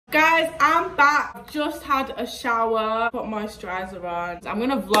guys, I'm back. I've just had a shower, put moisturizer on. I'm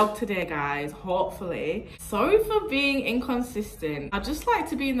gonna vlog today, guys, hopefully. Sorry for being inconsistent. I just like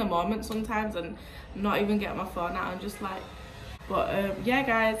to be in the moment sometimes and not even get my phone out. I'm just like, but yeah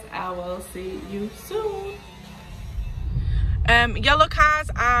guys, I will see you soon. Yellow cars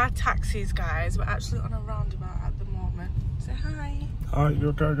are taxis, guys. We're actually on a roundabout at the moment. Say hi. Hi, you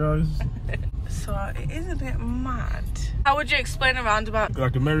okay, guys? So it is a bit mad. How would you explain a roundabout?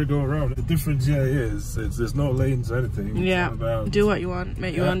 Like a merry-go-round. The difference here is there's no lanes or anything. Yeah, it's about, do what you want,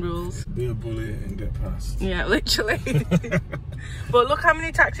 make your own rules. Be a bully and get past. Yeah, literally. But look how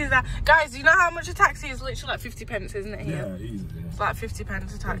many taxis are. Guys, you know how much a taxi is? Literally like 50 pence, isn't it here? Yeah, easy. Yeah. It's like 50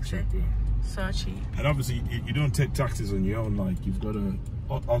 pence a taxi. Cheap, yeah. So cheap. And obviously you don't take taxis on your own, like you've got to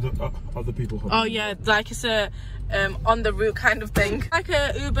other people. Oh yeah, like it's a on the route kind of thing. Like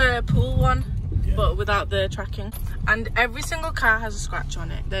a Uber pool one, yeah, but without the tracking. And every single car has a scratch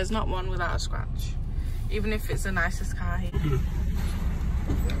on it. There's not one without a scratch. Even if it's the nicest car here.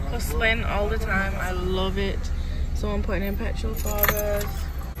 Hustling all the time, I love it. Someone putting in petrol for us.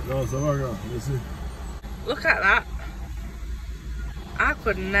 Look at that. I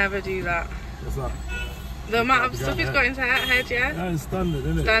could never do that. What's that? The amount of stuff he's got in his head, yeah? Yeah, it's standard,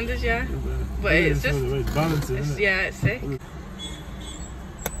 isn't it? Standard, yeah. But it's just... It's balancing, isn't it? Yeah, it's sick.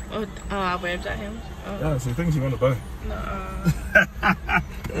 Oh, I waved at him. Oh. Yeah, it's the things you want to buy. No.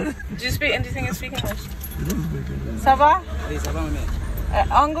 Do you speak anything in speak English? You don't speak English. Ça va? Oui, ça va, maman.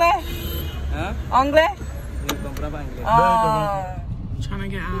 Anglais? Hein? Anglais? Je ne comprends pas anglais. Oh. Trying to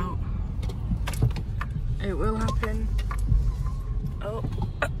get out. It will happen. Oh.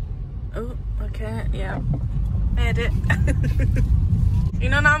 Oh, okay, yeah. Made it. You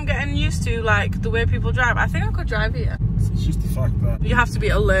know, now I'm getting used to like the way people drive. I think I could drive here. It's just the fact that you have to be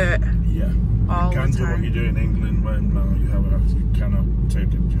alert. Yeah. All you can't the do what time. you do in England when you cannot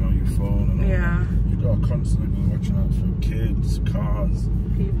take it, your phone and all yeah. that. You've got to constantly be watching out for kids, cars.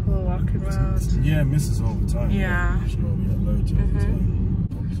 People walking around. Yeah, misses all the time. Yeah. Sure, we get loads all the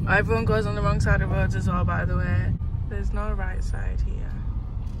time. Everyone goes on the wrong side of roads as well, by the way. There's no right side here.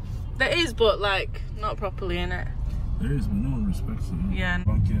 There is, but like not properly in it. There is, but no one respects it. Yeah.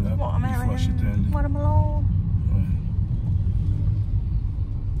 What am I? What am I alone?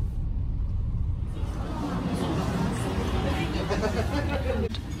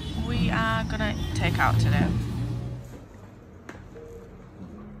 We are gonna take out today.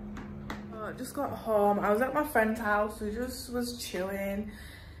 Just got home. I was at my friend's house. We just was chilling.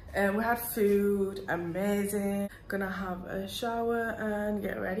 We had food, amazing. Gonna have a shower and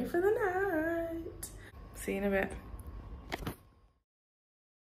get ready for the night. See you in a bit.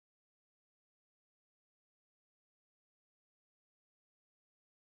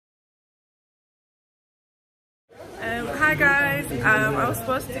 Hi guys. I was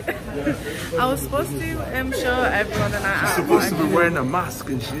supposed to show everyone the night out. You're supposed to be wearing a mask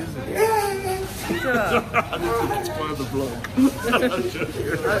and shit. Sure. I didn't think it's part of the vlog.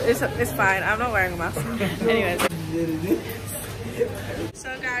 It's fine. I'm not wearing a mask. Anyways. So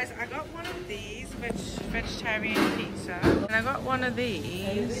guys, I got one of these vegetarian pizza, and I got one of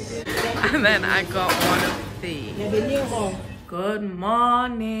these, and then I got one of these. Good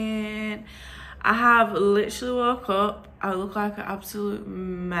morning. I have literally woke up. I look like an absolute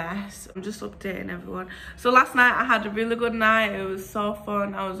mess. I'm just updating everyone. So last night I had a really good night. It was so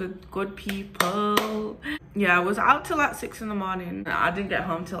fun. I was with good people. Yeah, I was out till like 6 in the morning. I didn't get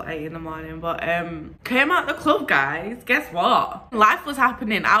home till 8 in the morning, but came out the club, guys. Guess what? Life was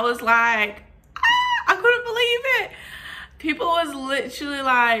happening. I was like, I couldn't believe it. People was literally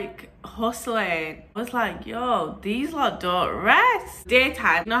like hustling. I was like, yo, these lot don't rest.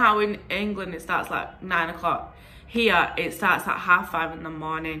 Daytime, you know how in England it starts like 9 o'clock? Here it starts at 4:30 in the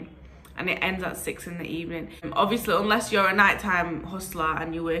morning and it ends at 6 in the evening. Obviously, unless you're a nighttime hustler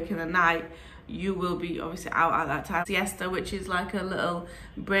and you work in the night, you will be obviously out at that time. Siesta, which is like a little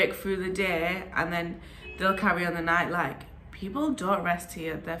break through the day, and then they'll carry on the night. Like, people don't rest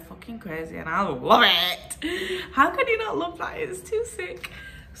here. They're fucking crazy and I love it. How can you not love that? It's too sick.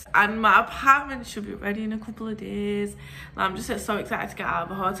 And my apartment should be ready in a couple of days. I'm just so excited to get out of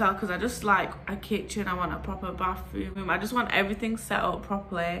the hotel because I just like a kitchen. I want a proper bathroom. I just want everything set up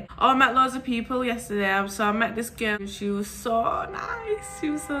properly. Oh, I met loads of people yesterday. So I met this girl. She was so nice. She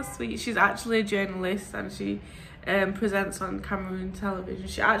was so sweet. She's actually a journalist and she presents on Cameroon television.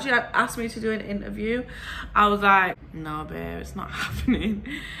 She actually asked me to do an interview. I was like, no babe, it's not happening.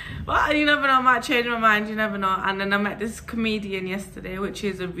 Well, you never know, I might change my mind, you never know. And then I met this comedian yesterday, which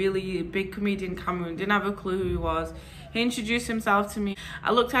is a really big comedian in Cameroon. Didn't have a clue who he was. He introduced himself to me.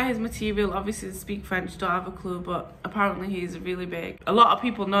 I looked at his material, obviously speak French, don't have a clue, but apparently he's really big. A lot of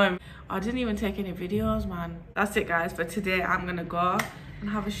people know him. I didn't even take any videos, man. That's it, guys. For today, I'm gonna go and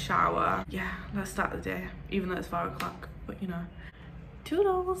have a shower. Yeah, let's start the day, even though it's 4 o'clock, but you know.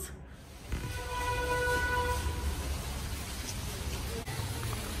 Toodles.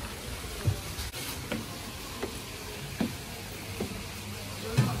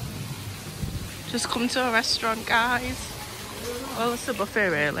 Just come to a restaurant, guys. Well, it's a buffet,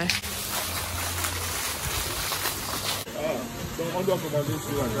 really.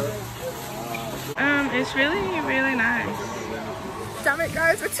 It's really, really nice. Damn it,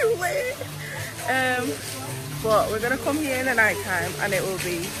 guys, we're too late. But we're gonna come here in the night time, and it will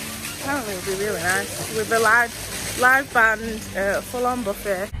be, apparently, it'll be really nice with the live band, full-on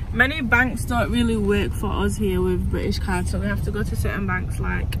buffet. Many banks don't really work for us here with British cards, so we have to go to certain banks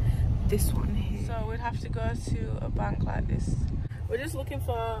like this one here. So we'd have to go to a bank like this. We're just looking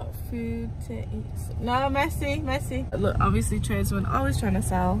for food to eat. No, messy. Look, obviously tradesmen always trying to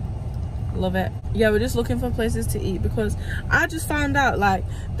sell. Love it. Yeah, we're just looking for places to eat because I just found out like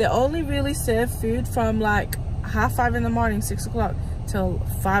they only really serve food from like 5:30 in the morning, 6 o'clock till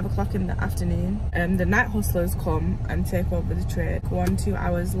 5 o'clock in the afternoon. And the night hustlers come and take over the trade. 1-2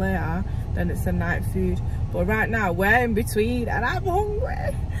 hours later, then it's the night food. But right now we're in between and I'm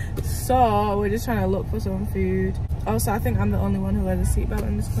hungry. So we're just trying to look for some food. Also, I think I'm the only one who wears a seatbelt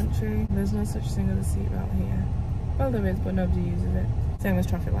in this country. There's no such thing as a seatbelt here. Well, there is, but nobody uses it. Same as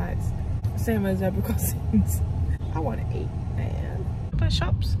traffic lights. Same as zebra crossings. I want to eat, man. Open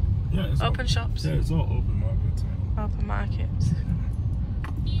shops? Yeah, it's open shops? Yeah, it's all open markets. Open markets.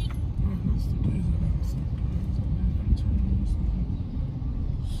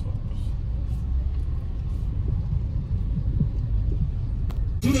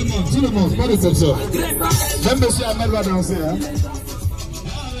 Tout le monde, pas d'exception. Même monsieur Ahmed va danser, hein.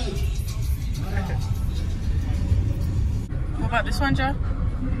 What about this one, Joe?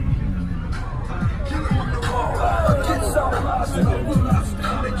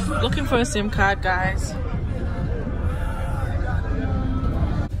 Looking for a SIM card, guys.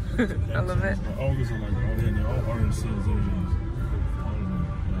 I love it. August are like, all orange sales agents.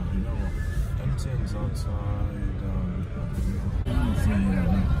 MTN's outside.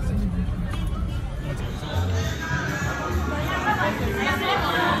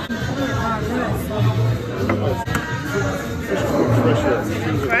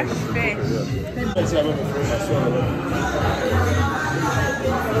 Fresh fish.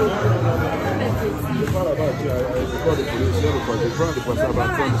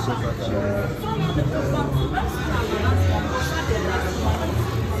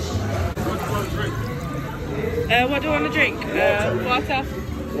 What do you want to drink? Water?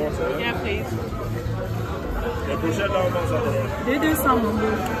 Water? Yeah, please. They do some.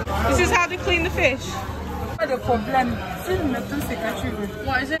 This is how they clean the fish. The problem.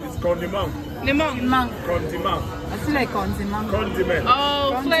 What is it? It's condiment. Limon. Condiment. I feel like condiment. Condiment.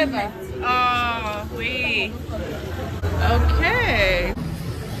 Oh, flavor. Oh, oui. Okay.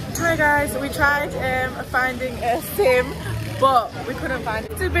 Hi guys, we tried finding a SIM, but we couldn't find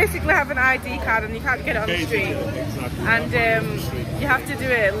it. To basically have an ID card and you can't get it on the street. And you have to do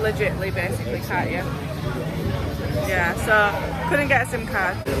it legitly, basically, can't you? Yeah, so couldn't get a SIM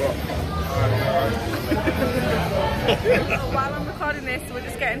card. While I'm recording this, we're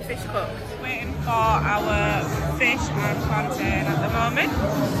just getting fish cooked. Waiting for our fish and plantain at the moment.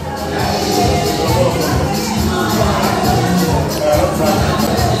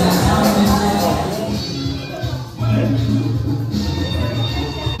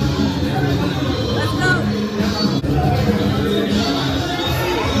 Let's go!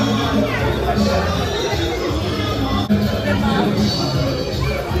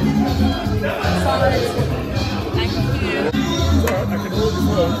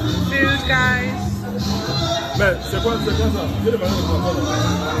 Food, guys. What's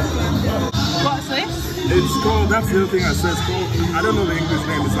this? It's called, that's the other thing I said, it's called, I don't know the English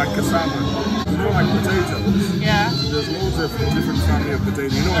name, it's like cassava. You know, like potatoes? Yeah. There's loads of different family of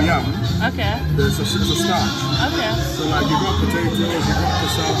potatoes. You know yam? Okay. There's a starch. Okay. So like you got potatoes, you got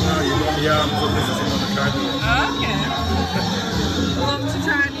cassava, you got yam, so this is another kind of. Okay. Love to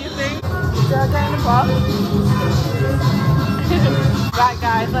try new things. Right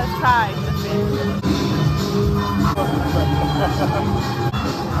guys, let's try the fish.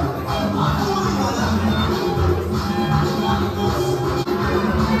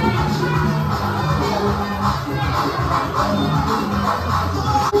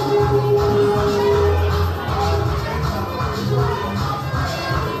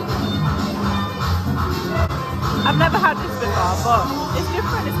 I've never had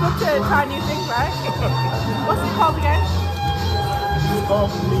good to try new things, right? What's it called again? It's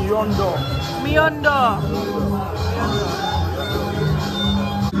called Yaounde. Yaounde.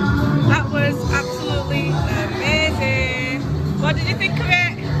 That was absolutely amazing. What did you think of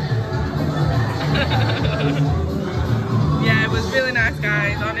it? Yeah, it was really nice,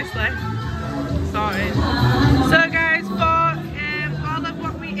 guys, honestly. Sorry. So guys, for all of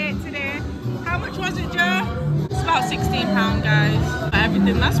what we ate today, how much was it, Joe? It's about £16, guys. For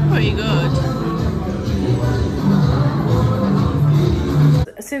everything, that's pretty good.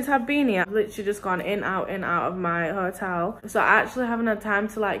 Since I've been here, I've literally just gone in out of my hotel. So I actually haven't had time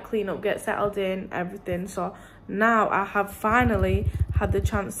to like clean up, get settled in, everything. So now I have finally had the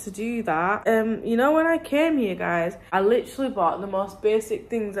chance to do that. You know, when I came here, guys, I literally bought the most basic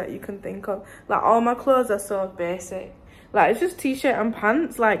things that you can think of. Like, all my clothes are so basic. Like, it's just t-shirt and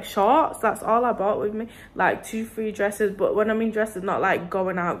pants, like shorts. That's all I bought with me. Like 2-3 dresses. But when I mean dresses, not like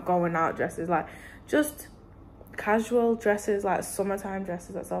going out dresses, like just casual dresses, like summertime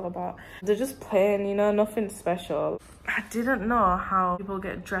dresses. That's all I bought. They're just plain, you know, nothing special. I didn't know how people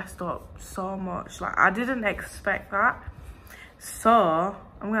get dressed up so much. Like, I didn't expect that. So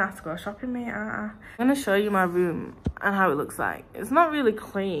I'm gonna have to go shopping, mate. I'm gonna show you my room and how it looks like. It's not really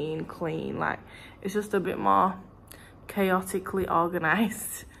clean, like it's just a bit more chaotically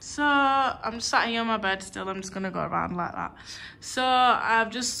organized. So I'm just sat here on my bed still. I'm just gonna go around like that. So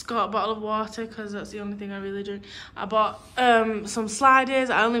I've just got a bottle of water because that's the only thing I really drink. I bought some sliders.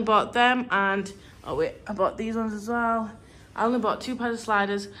 I only bought them, and oh wait, I bought these ones as well. I only bought 2 pairs of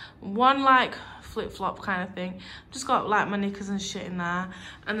sliders, one like flip-flop kind of thing. Just got like my knickers and shit in there,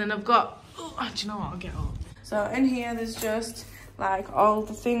 and then I've got, oh, do you know what, I'll get up. So in here there's just like all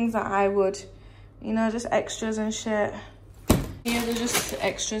the things that I would, you know, just extras and shit. Here there's just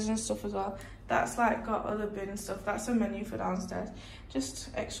extras and stuff as well. That's like got other bin and stuff. That's a menu for downstairs. Just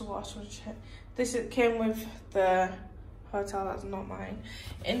extra water and shit. This came with the hotel, that's not mine.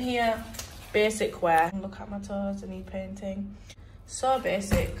 In here, basic wear. Look at my toes, I need painting. So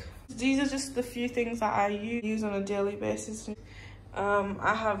basic. These are just the few things that I use on a daily basis.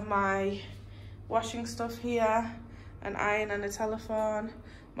 I have my washing stuff here, an iron and a telephone,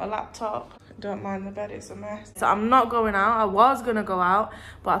 my laptop. Don't mind the bed, it's a mess. So I'm not going out. I was gonna go out,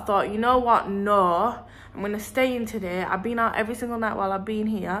 but I thought, you know what, no, I'm gonna stay in today. I've been out every single night while I've been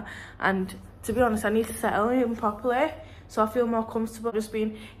here, and to be honest, I need to settle in properly so I feel more comfortable. Just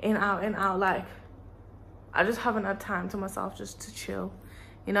being in, out, like I just haven't had time to myself just to chill,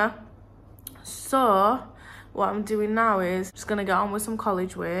 you know. So what I'm doing now is just gonna get on with some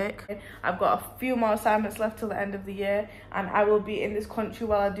college work. I've got a few more assignments left till the end of the year, and I will be in this country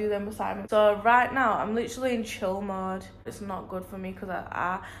while I do them assignments. So right now I'm literally in chill mode. It's not good for me because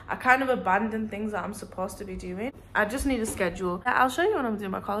I kind of abandon things that I'm supposed to be doing. I just need a schedule. I'll show you when I'm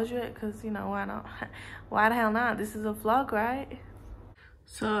doing my college work, because, you know, why not? Why the hell not? This is a vlog, right?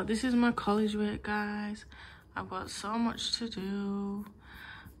 So this is my college work, guys. I've got so much to do.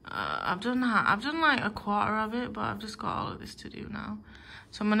 I've done like a quarter of it, but I've just got all of this to do now.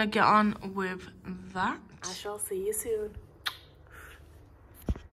 So I'm gonna get on with that. I shall see you soon.